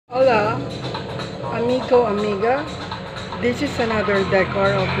amigo, amiga. This is another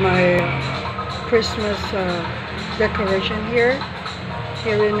decor of my Christmas decoration here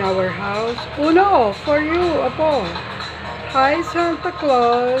in our house. Uno, for you, Apo. Hi, Santa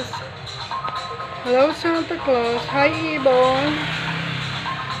Claus. Hello, Santa Claus. Hi, Ibon.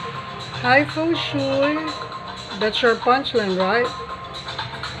 Hi, Feng Shui. That's your punchline, right?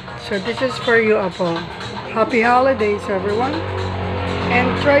 So this is for you, Apo. Happy holidays, everyone. And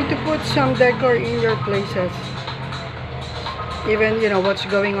try to put some decor in your places. Even, what's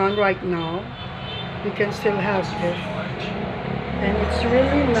going on right now, you can still have it. And it's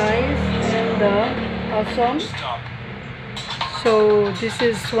really nice and awesome. So this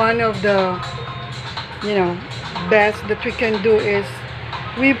is one of the, best that we can do is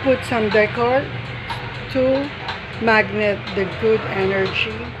we put some decor to magnet the good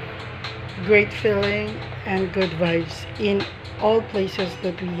energy, great feeling, and good vibes in all places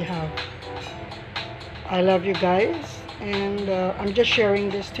that we have. I love you guys, and I'm just sharing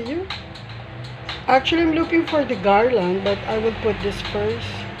this to you. Actually, I'm looking for the garland, but I will put this first.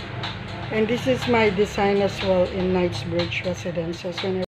 And this is my design as well in Knightsbridge Residences.